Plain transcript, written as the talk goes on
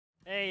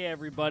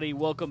everybody,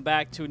 welcome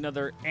back to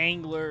another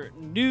angler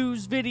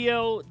news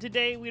video.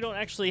 Today we don't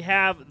actually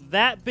have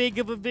that big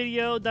of a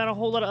video, not a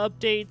whole lot of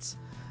updates.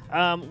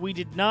 We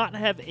did not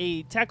have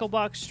a tackle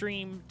box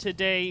stream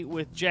today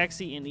with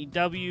Jaxie and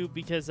EW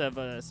because of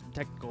some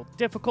technical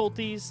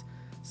difficulties.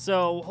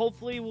 So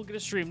hopefully we'll get a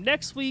stream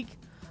next week,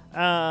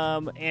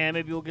 and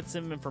maybe we'll get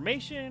some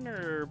information,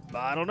 or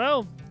I don't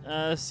know,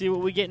 see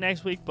what we get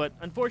next week. But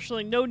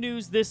unfortunately no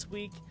news this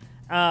week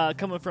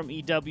coming from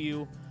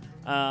EW.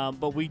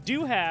 But we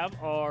do have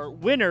our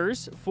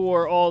winners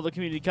for all the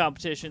community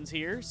competitions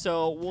here,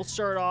 so we'll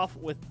start off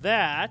with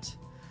that.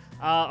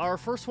 Our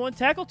first one,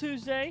 Tackle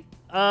Tuesday.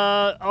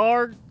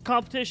 Our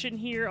competition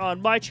here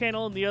on my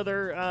channel and the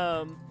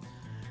other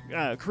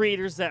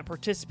creators that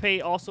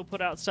participate also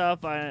put out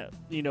stuff,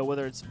 you know,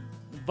 whether it's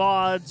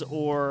VODs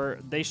or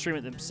they stream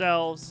it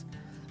themselves.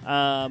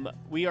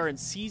 We are in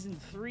season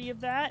 3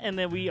 of that, and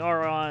then we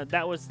are on,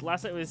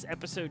 last night was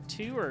episode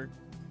 2 or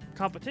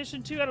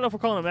competition 2. I don't know if we're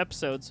calling them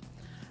episodes.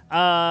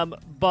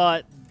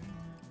 But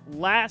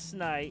last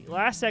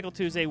Tackle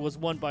Tuesday was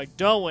won by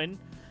Doan,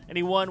 and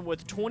he won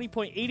with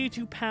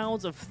 20.82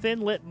 pounds of thin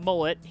lip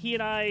mullet. He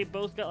and I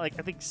both got, like,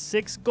 I think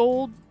 6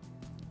 gold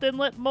thin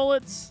lip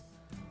mullets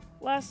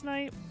last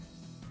night.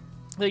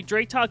 I think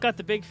Drake Talk got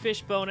the big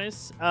fish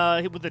bonus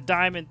with the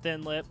diamond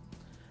thin lip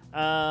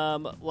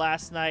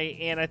last night,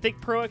 and I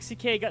think Pro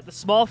XCK got the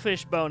small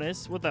fish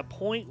bonus with a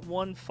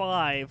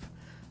 0.15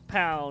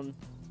 pound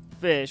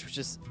fish, which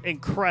is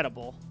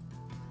incredible.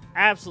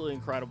 Absolutely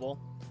incredible.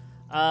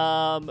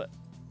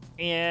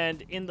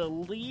 And in the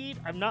lead,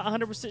 I'm not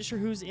 100% sure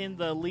who's in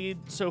the lead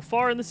so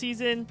far in the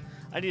season.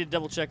 I need to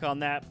double check on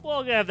that. Well,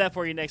 I'm gonna have that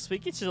for you next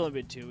week. It's just only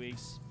been 2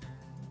 weeks.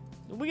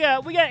 We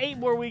got 8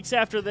 more weeks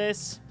after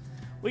this.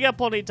 We got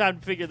plenty of time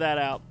to figure that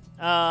out.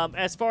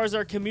 As far as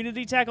our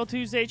Community Tackle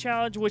Tuesday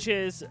challenge, which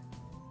is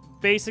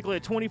basically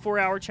a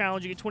 24-hour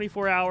challenge, you get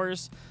 24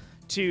 hours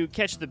to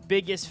catch the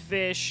biggest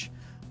fish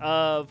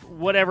of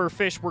whatever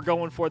fish we're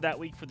going for that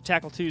week for the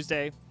Tackle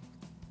Tuesday.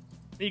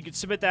 You can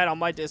submit that on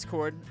my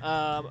Discord.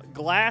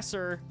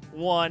 Glasser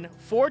won,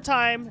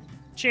 4-time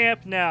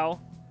champ now.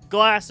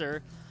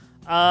 Glasser.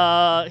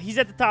 He's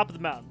at the top of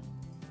the mountain.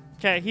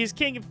 Okay, he's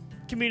king of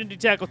Community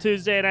Tackle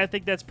Tuesday, and I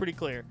think that's pretty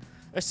clear.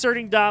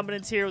 Asserting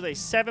dominance here with a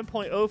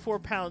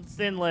 7.04 pound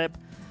thin lip,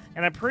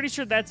 and I'm pretty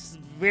sure that's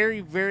very,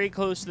 very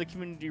close to the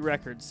community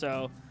record.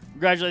 So,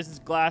 congratulations,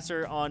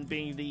 Glasser, on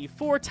being the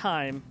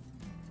 4-time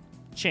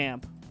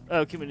champ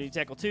of Community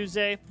Tackle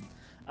Tuesday.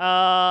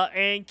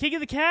 And King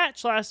of the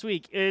Catch last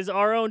week is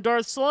our own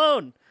Darth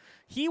Sloan.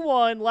 He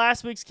won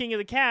last week's King of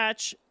the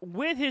Catch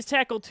with his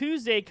Tackle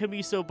Tuesday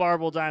Camiso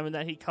Barbel Diamond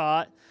that he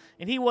caught,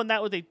 and he won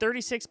that with a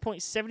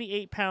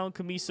 36.78 pound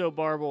Camiso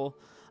Barbel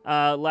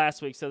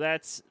last week. So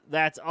that's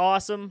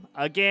awesome.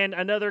 Again,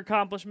 another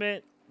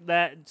accomplishment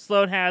that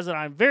Sloan has that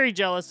I'm very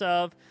jealous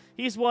of.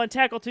 He's won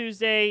Tackle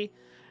Tuesday.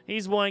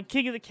 He's won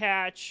King of the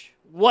Catch.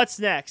 What's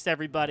next,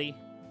 everybody?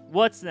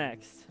 What's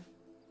next?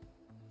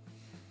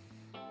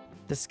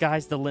 The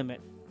sky's the limit.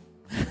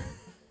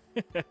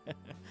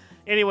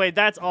 Anyway,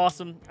 that's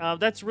awesome.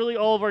 That's really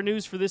all of our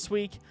news for this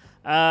week.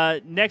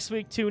 Next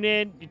week, tune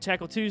in. You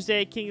Tackle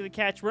Tuesday, King of the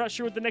Catch. We're not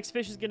sure what the next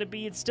fish is going to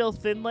be. It's still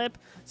thin lip,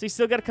 so you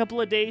still got a couple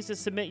of days to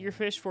submit your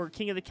fish for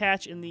King of the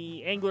Catch in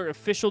the Angler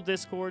official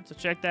Discord, so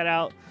check that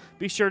out.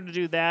 Be sure to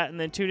do that, and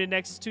then tune in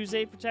next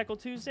Tuesday for Tackle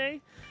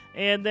Tuesday.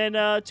 And then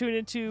tune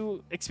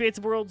into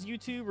Expansive Worlds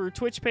YouTube or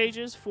Twitch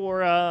pages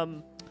for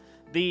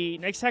the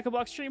next Tackle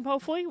Box stream.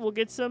 Hopefully we'll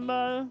get some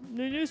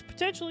new news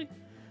potentially.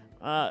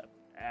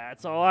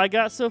 That's all I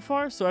got so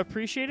far, so I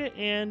appreciate it,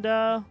 and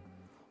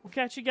we'll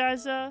catch you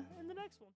guys